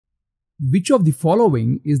Which of the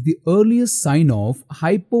following is the earliest sign of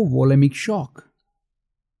hypovolemic shock?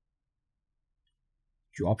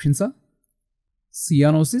 Your options are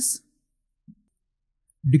cyanosis,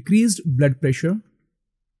 decreased blood pressure,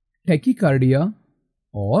 tachycardia,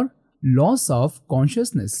 or loss of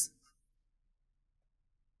consciousness.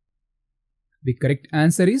 The correct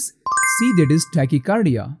answer is C, that is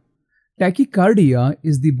tachycardia. Tachycardia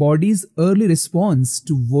is the body's early response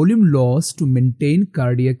to volume loss to maintain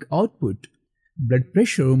cardiac output. Blood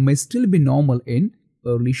pressure may still be normal in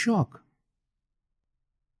early shock.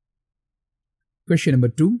 Question number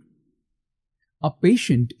 2. A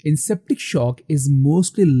patient in septic shock is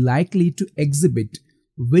mostly likely to exhibit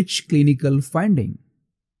which clinical finding?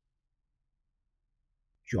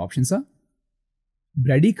 Your options are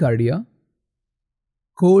bradycardia,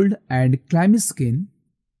 cold and clammy skin,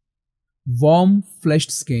 warm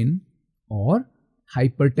flushed skin, or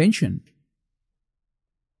hypertension.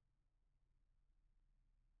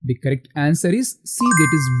 The correct answer is C, that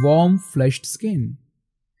is warm flushed skin.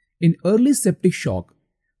 In early septic shock,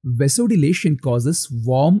 vasodilation causes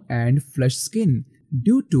warm and flushed skin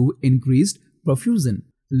due to increased perfusion.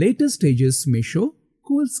 Later stages may show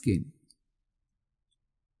cool skin.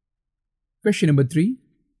 Question number 3.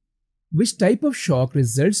 Which type of shock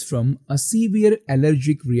results from a severe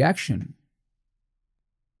allergic reaction?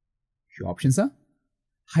 Your options are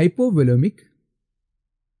hypovolemic,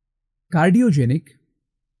 cardiogenic,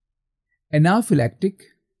 anaphylactic,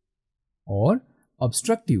 or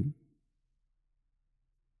obstructive.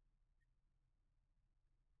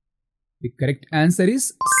 The correct answer is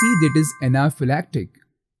C, that is anaphylactic.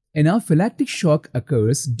 Anaphylactic shock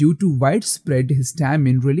occurs due to widespread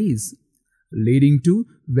histamine release, leading to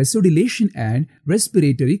vasodilation and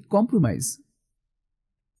respiratory compromise.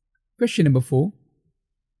 Question number 4.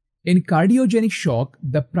 In cardiogenic shock,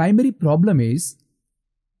 the primary problem is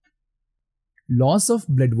loss of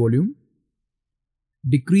blood volume,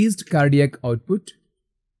 decreased cardiac output,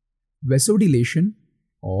 vasodilation,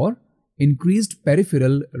 or increased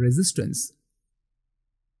peripheral resistance.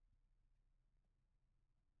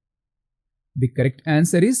 The correct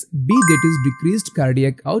answer is B, that is decreased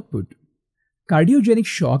cardiac output. Cardiogenic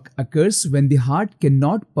shock occurs when the heart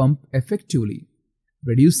cannot pump effectively,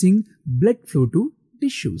 reducing blood flow to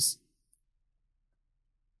tissues.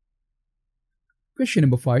 Question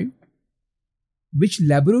number 5. Which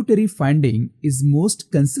laboratory finding is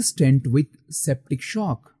most consistent with septic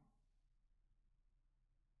shock?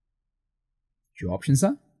 Your options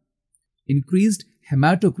are increased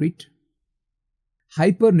hematocrit,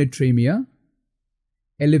 hypernatremia,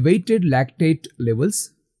 elevated lactate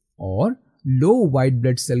levels, or low white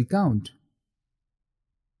blood cell count.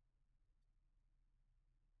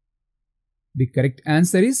 The correct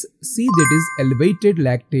answer is C, that is elevated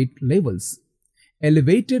lactate levels.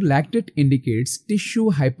 Elevated lactate indicates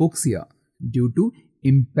tissue hypoxia due to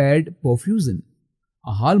impaired perfusion,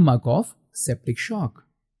 a hallmark of septic shock.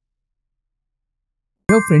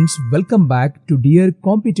 Hello friends, welcome back to Dear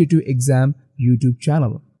Competitive Exam YouTube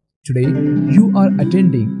channel. Today you are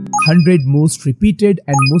attending 100 most repeated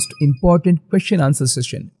and most important question answer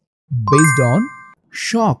session based on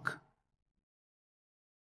shock.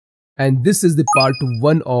 And this is the part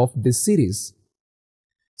 1 of this series.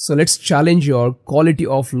 So let's challenge your quality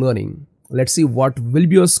of learning. Let's see what will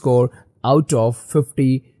be your score out of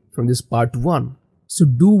 50 from this part 1. So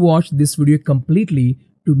do watch this video completely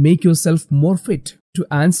to make yourself more fit to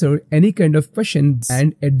answer any kind of question.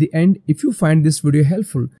 And at the end, if you find this video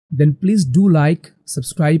helpful, then please do like,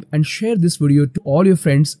 subscribe and share this video to all your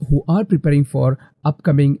friends who are preparing for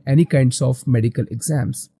upcoming any kinds of medical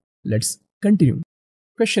exams. Let's continue.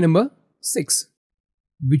 Question number 6.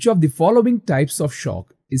 Which of the following types of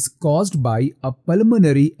shock is caused by a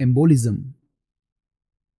pulmonary embolism?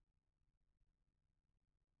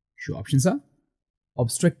 Your options are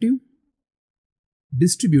obstructive,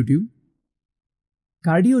 distributive,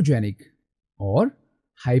 cardiogenic, or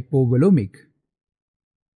hypovolemic.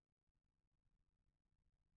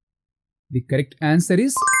 The correct answer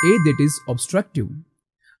is A, that is obstructive.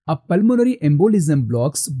 A pulmonary embolism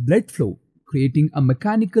blocks blood flow, creating a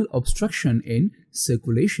mechanical obstruction in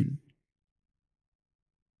circulation.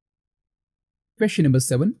 Question number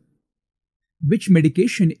 7. Which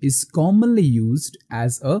medication is commonly used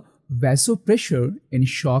as a vasopressor in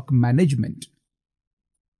shock management?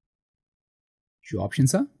 Your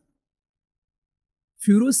options are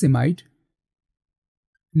furosemide,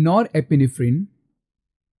 norepinephrine,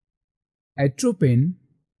 atropine,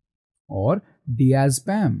 or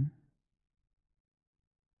diazepam.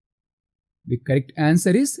 The correct answer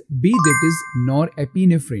is B, that is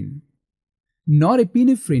norepinephrine.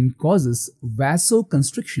 Norepinephrine causes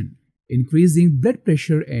vasoconstriction. increasing blood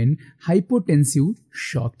pressure in hypotensive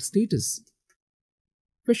shocked status.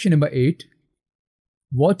 Question number 8.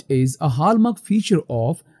 What is a hallmark feature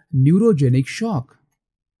of neurogenic shock?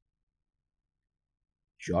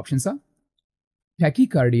 Your options are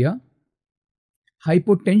tachycardia,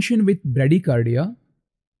 hypotension with bradycardia,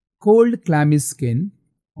 cold clammy skin,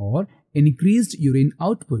 or increased urine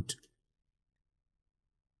output.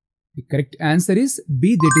 The correct answer is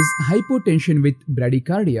B, that is hypotension with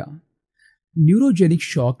bradycardia. Neurogenic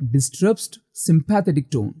shock disrupts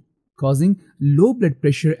sympathetic tone, causing low blood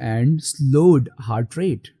pressure and slowed heart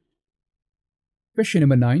rate. Question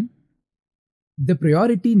number 9. The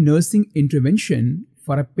priority nursing intervention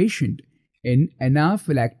for a patient in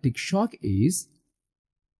anaphylactic shock is.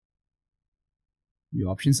 Your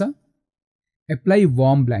options are apply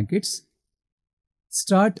warm blankets,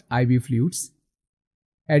 start IV fluids,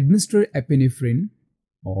 administer epinephrine,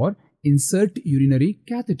 or insert urinary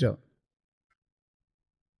catheter.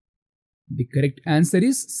 The correct answer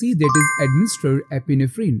is C, that is administer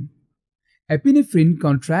epinephrine. Epinephrine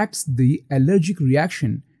contracts the allergic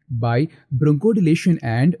reaction by bronchodilation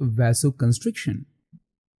and vasoconstriction.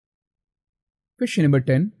 Question number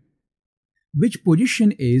 10. Which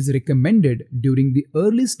position is recommended during the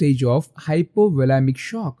early stage of hypovolemic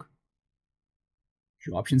shock?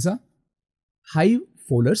 Your options are high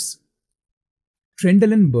Fowler's,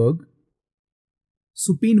 Trendelenburg,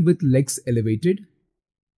 supine with legs elevated,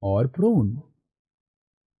 or prone.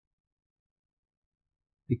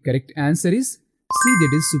 The correct answer is C,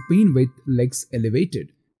 that is supine with legs elevated.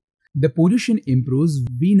 The position improves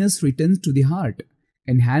venous returns to the heart,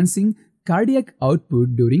 enhancing cardiac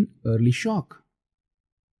output during early shock.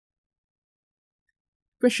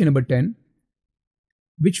 Question number 10.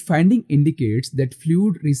 Which finding indicates that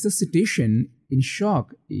fluid resuscitation in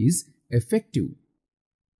shock is effective?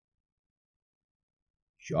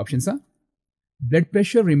 Your options are blood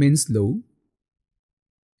pressure remains low,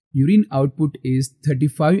 urine output is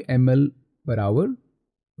 35 ml per hour,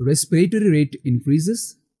 respiratory rate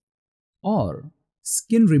increases, or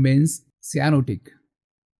skin remains cyanotic.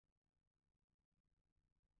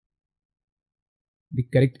 The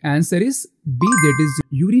correct answer is B, that is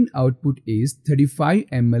urine output is 35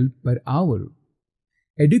 ml per hour.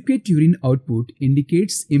 Adequate urine output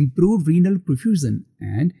indicates improved renal perfusion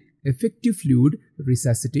and effective fluid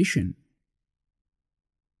resuscitation.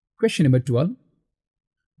 Question number 12.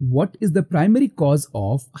 What is the primary cause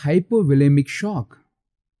of hypovolemic shock?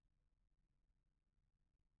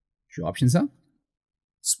 Your options are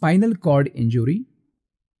spinal cord injury,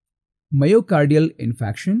 myocardial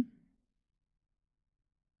infarction,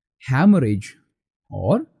 hemorrhage,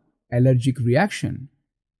 or allergic reaction.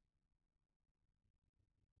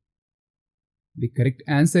 The correct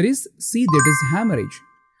answer is C, that is hemorrhage.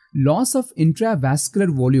 Loss of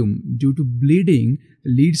intravascular volume due to bleeding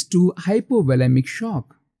leads to hypovolemic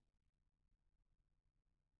shock.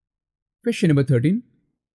 Question number 13.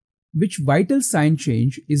 Which vital sign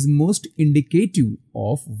change is most indicative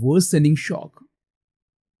of worsening shock?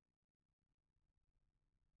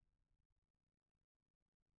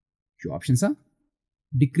 Your options are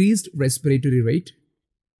decreased respiratory rate,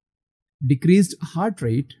 decreased heart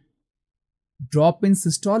rate, drop in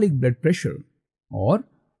systolic blood pressure, or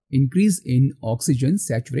increase in oxygen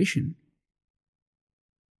saturation.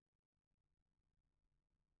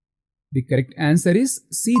 The correct answer is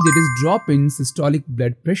C, that is drop in systolic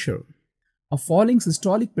blood pressure. A falling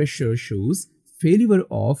systolic pressure shows failure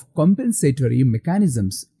of compensatory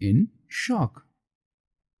mechanisms in shock.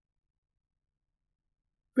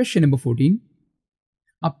 Question number 14.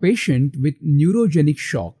 A patient with neurogenic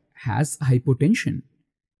shock has hypotension.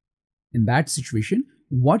 In that situation,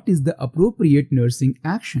 what is the appropriate nursing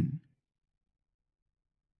action?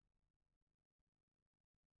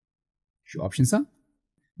 Your options are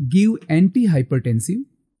give antihypertensive,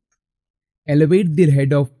 elevate the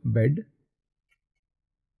head of bed,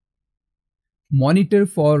 monitor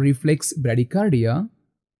for reflex bradycardia,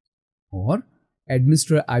 or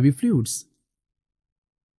administer IV fluids.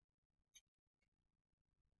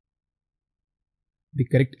 The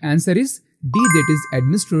correct answer is D, that is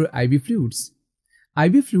administer IV fluids.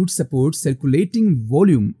 IV fluids support circulating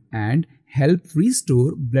volume and help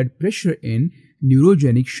restore blood pressure in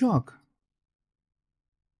neurogenic shock.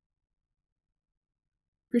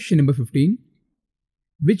 Question number 15.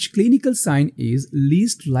 Which clinical sign is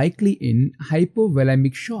least likely in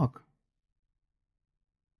hypovolemic shock?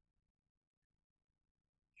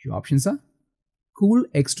 Your options are cool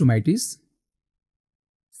𝐜𝐴-stomatitis,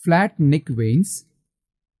 flat neck veins,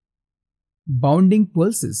 bounding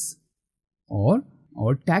pulses, or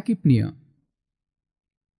tachypnea.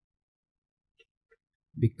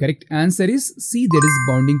 The correct answer is C, that is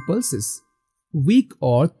bounding pulses. Weak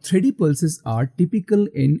or thready pulses are typical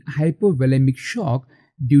in hypovolemic shock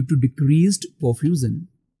due to decreased perfusion.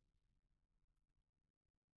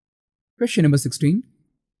 Question number 16.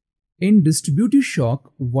 In distributive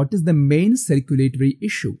shock, what is the main circulatory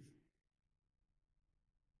issue?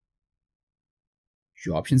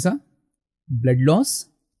 Your options are blood loss,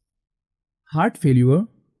 heart failure,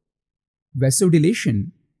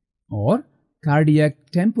 vasodilation, or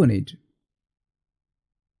cardiac tamponade.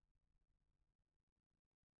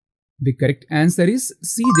 The correct answer is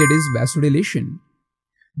C, that is vasodilation.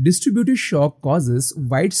 Distributive shock causes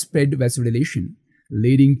widespread vasodilation,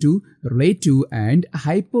 leading to relative and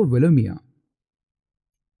hypovolemia.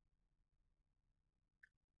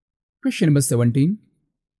 Question number 17.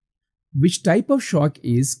 Which type of shock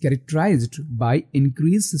is characterized by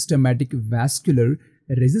increased systematic vascular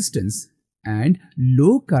resistance and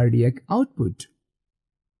low cardiac output?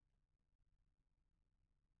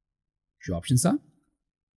 Your options are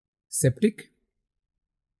septic,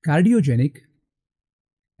 cardiogenic,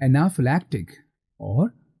 anaphylactic,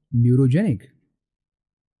 or neurogenic.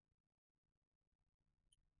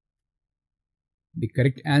 The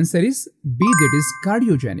correct answer is B, that is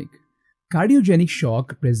cardiogenic. Cardiogenic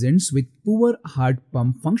shock presents with poor heart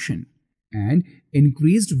pump function and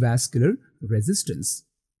increased vascular resistance.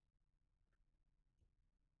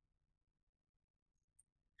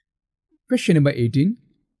 Question number 18.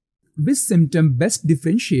 Which symptom best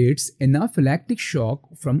differentiates anaphylactic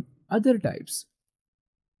shock from other types?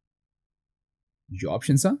 Your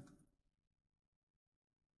options are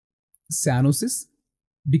cyanosis,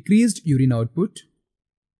 decreased urine output,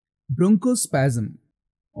 bronchospasm,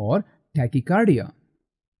 or tachycardia.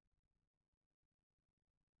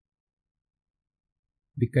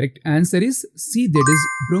 The correct answer is C, that is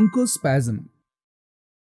bronchospasm.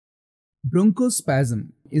 Bronchospasm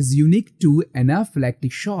is unique to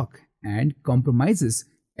anaphylactic shock and compromises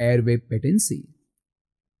airway patency.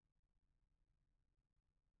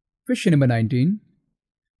 Question number 19.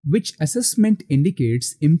 Which assessment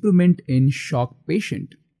indicates improvement in shock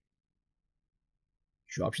patient?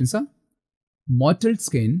 Your options are mottled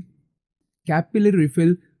skin, capillary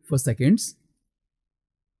refill for seconds,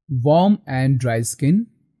 warm and dry skin,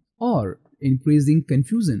 or increasing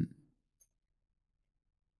confusion.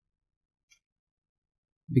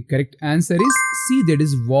 The correct answer is C, that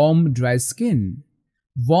is warm dry skin.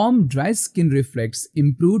 Warm dry skin reflects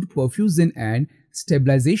improved perfusion and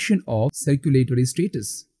stabilization of circulatory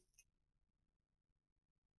status.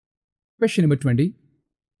 Question number 20.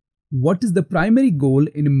 What is the primary goal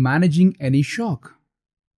in managing any shock?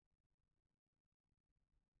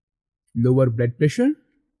 Lower blood pressure,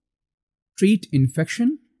 treat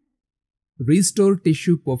infection, restore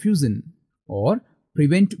tissue perfusion, or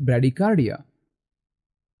prevent bradycardia.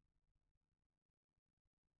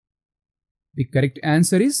 The correct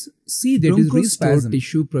answer is C, that is restore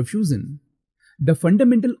tissue perfusion. The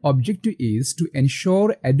fundamental objective is to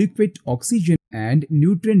ensure adequate oxygen and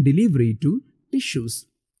nutrient delivery to tissues.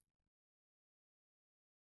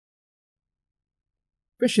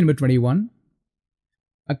 Question number 21.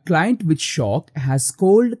 A client with shock has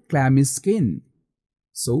cold, clammy skin.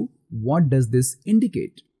 So, what does this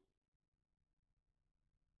indicate?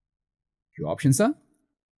 Your options are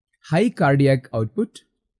high cardiac output,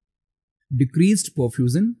 decreased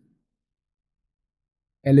perfusion,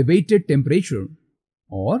 elevated temperature,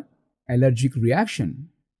 or allergic reaction.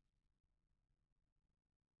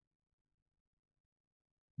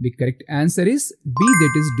 The correct answer is B,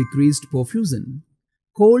 that is decreased perfusion.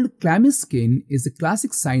 Cold, clammy skin is a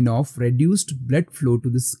classic sign of reduced blood flow to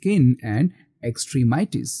the skin and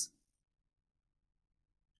extremities.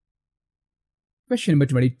 Question number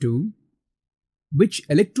 22. Which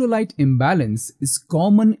electrolyte imbalance is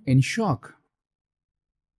common in shock?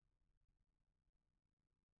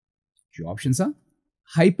 Your options are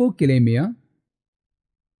hypokalemia,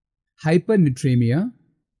 hypernatremia,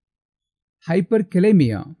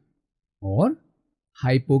 hyperkalemia, or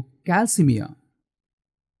hypocalcemia.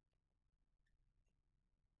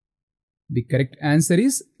 The correct answer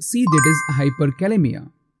is C, that is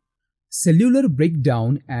hyperkalemia. Cellular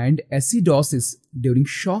breakdown and acidosis during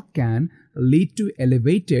shock can lead to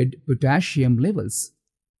elevated potassium levels.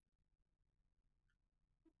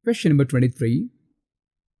 Question number 23.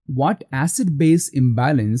 What acid-base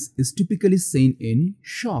imbalance is typically seen in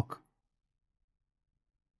shock?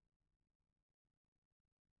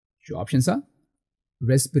 Your options are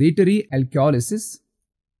respiratory alkalosis,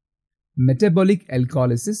 metabolic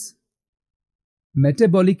alkalosis,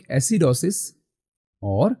 metabolic acidosis,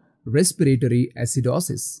 or respiratory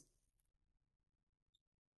acidosis.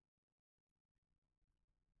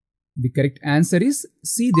 The correct answer is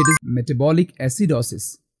C, that is metabolic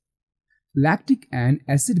acidosis. Lactic and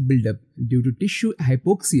acid buildup due to tissue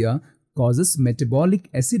hypoxia causes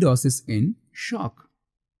metabolic acidosis in shock.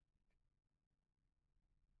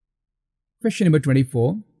 Question number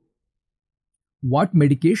 24. What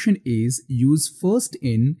medication is used first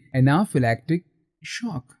in anaphylactic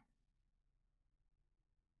shock?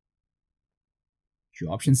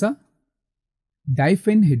 Your options are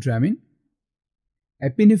diphenhydramine,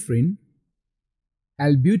 epinephrine,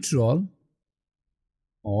 albuterol,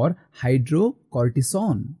 or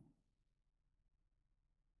hydrocortisone.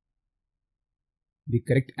 The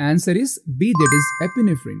correct answer is B, that is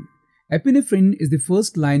epinephrine. Epinephrine is the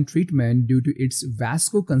first line treatment due to its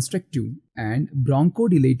vasoconstrictive and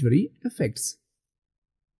bronchodilatory effects.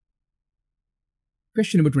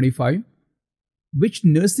 Question number 25. Which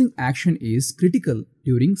nursing action is critical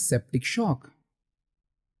during septic shock?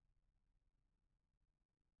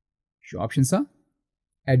 Your options are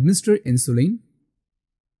administer insulin,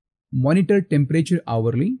 monitor temperature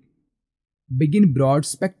hourly, begin broad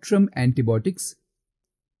spectrum antibiotics,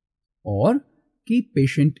 or keep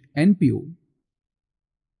patient NPO.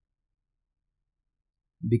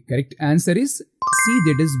 The correct answer is C,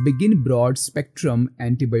 that is begin broad spectrum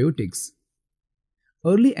antibiotics.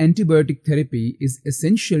 Early antibiotic therapy is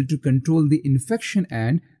essential to control the infection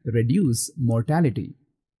and reduce mortality.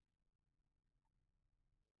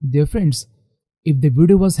 Dear friends, if the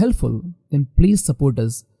video was helpful, then please support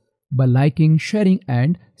us by liking, sharing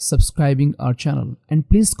and subscribing our channel. And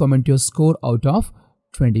please comment your score out of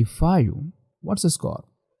 25. What's the score?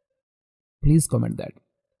 Please comment that.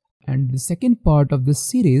 And the second part of this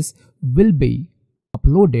series will be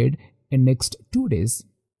uploaded in next 2 days.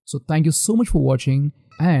 So thank you so much for watching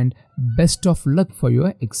and best of luck for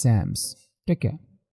your exams. Take care.